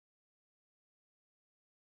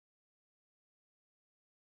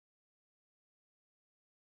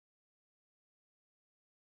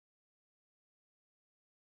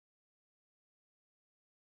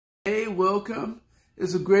Hey, welcome.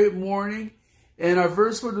 It's a great morning. And our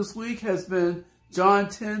verse for this week has been John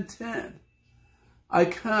 10:10. I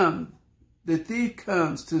come, the thief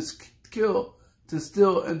comes to kill, to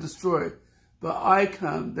steal, and destroy. But I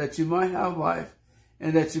come that you might have life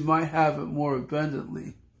and that you might have it more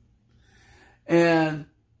abundantly. And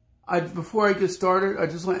before I get started, I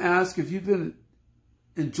just want to ask if you've been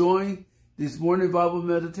enjoying these morning Bible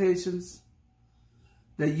meditations,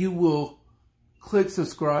 that you will click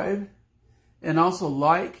subscribe and also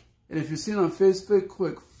like. And if you're seeing on Facebook,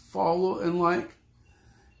 click follow and like.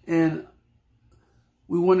 And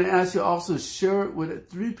we want to ask you also share it with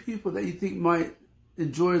 3 people that you think might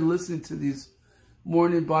enjoy listening to these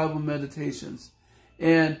morning Bible meditations.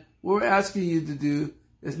 And what we're asking you to do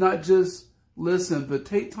is not just listen, but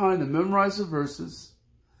take time to memorize the verses.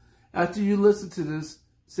 After you listen to this,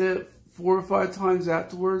 say it 4 or 5 times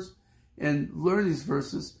afterwards and learn these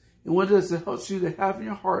verses. And what it does, it helps you to have in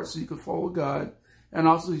your heart so you can follow God, and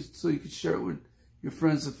also so you can share it with your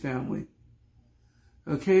friends and family.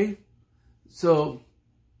 Okay? So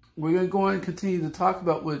we're going to go on and continue to talk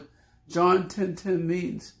about what John 10:10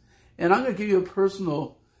 means. And I'm going to give you a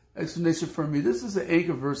personal explanation for me. This is an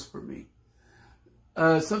anchor verse for me.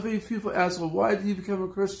 Some people ask, well, why did you become a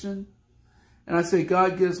Christian? And I say,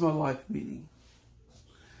 God gives my life meaning.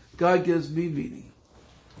 God gives me meaning.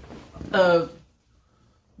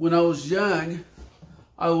 When I was young,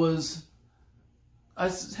 I have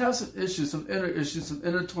some issues, some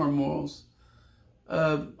inner turmoils.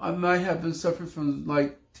 I might have been suffering from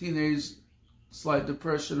like teenage slight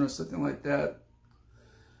depression or something like that.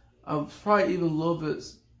 I was probably even a little bit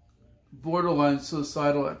borderline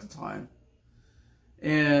suicidal at the time.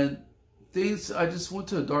 And I just went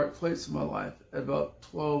to a dark place in my life at about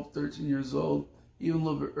 12, 13 years old, even a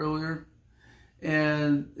little bit earlier.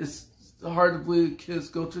 And it's hard to believe kids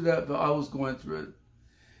go through that, but I was going through it.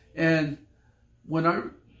 And when I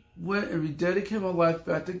went and rededicated my life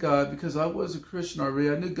back to God, because I was a Christian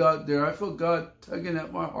already, I knew God there. I felt God tugging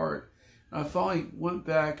at my heart. And I finally went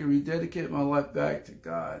back and rededicated my life back to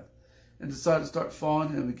God and decided to start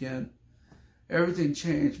following Him again. Everything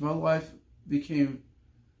changed. My life became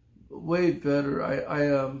way better.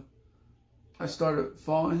 I started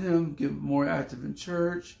following Him, getting more active in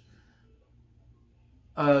church.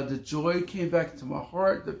 The joy came back into my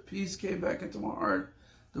heart. The peace came back into my heart.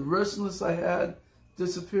 The restlessness I had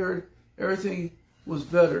disappeared. Everything was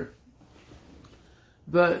better.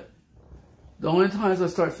 But the only times I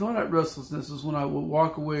started feeling that restlessness was when I would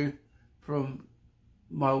walk away from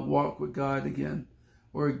my walk with God again,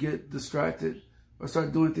 or get distracted, or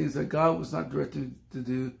start doing things that God was not directing to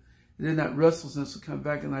do. And then that restlessness would come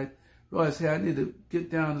back, and I realized, hey, I need to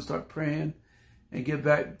get down and start praying and get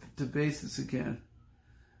back to basics again.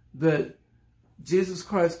 But Jesus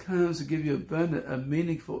Christ comes to give you abundant, a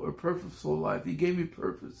meaningful, a purposeful life. He gave me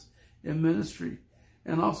purpose in ministry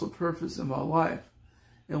and also purpose in my life,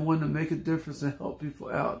 and wanted to make a difference and help people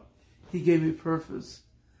out. He gave me purpose.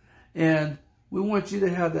 And we want you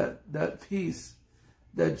to have that peace,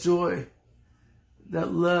 that joy,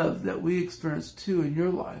 that love that we experience too in your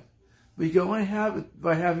life. But you can only have it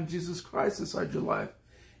by having Jesus Christ inside your life.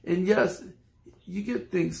 And yes, you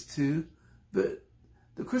get things too, but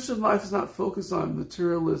the Christian life is not focused on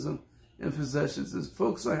materialism and possessions. It's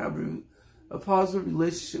focused on having a positive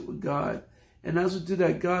relationship with God. And as we do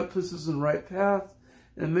that, God puts us in the right path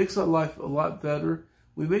and makes our life a lot better.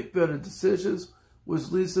 We make better decisions,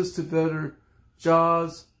 which leads us to better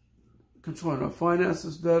jobs, controlling our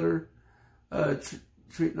finances better,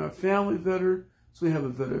 treating our family better, so we have a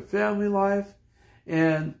better family life.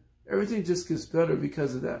 And everything just gets better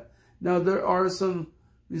because of that. Now, there are some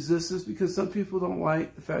resistance because some people don't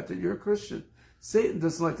like the fact that you're a Christian. Satan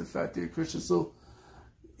doesn't like the fact that you're a Christian, so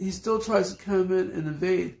he still tries to come in and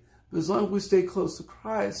invade. But as long as we stay close to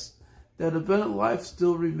Christ, that abundant life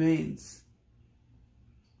still remains.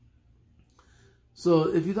 So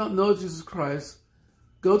if you don't know Jesus Christ,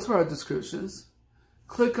 go to our descriptions,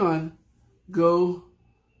 click on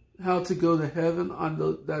how to go to heaven on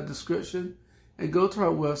that description, and go to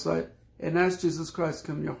our website and ask Jesus Christ to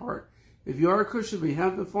come in your heart. If you are a Christian, but you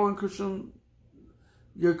haven't been following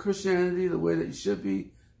your Christianity the way that you should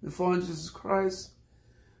be, and following Jesus Christ,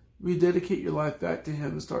 rededicate your life back to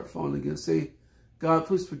Him and start following again. Say, God,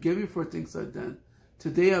 please forgive me for things I've done.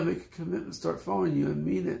 Today I make a commitment to start following you and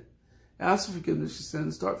mean it. Ask for forgiveness for sin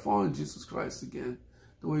and start following Jesus Christ again,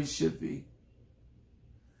 the way you should be.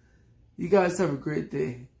 You guys have a great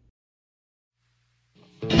day.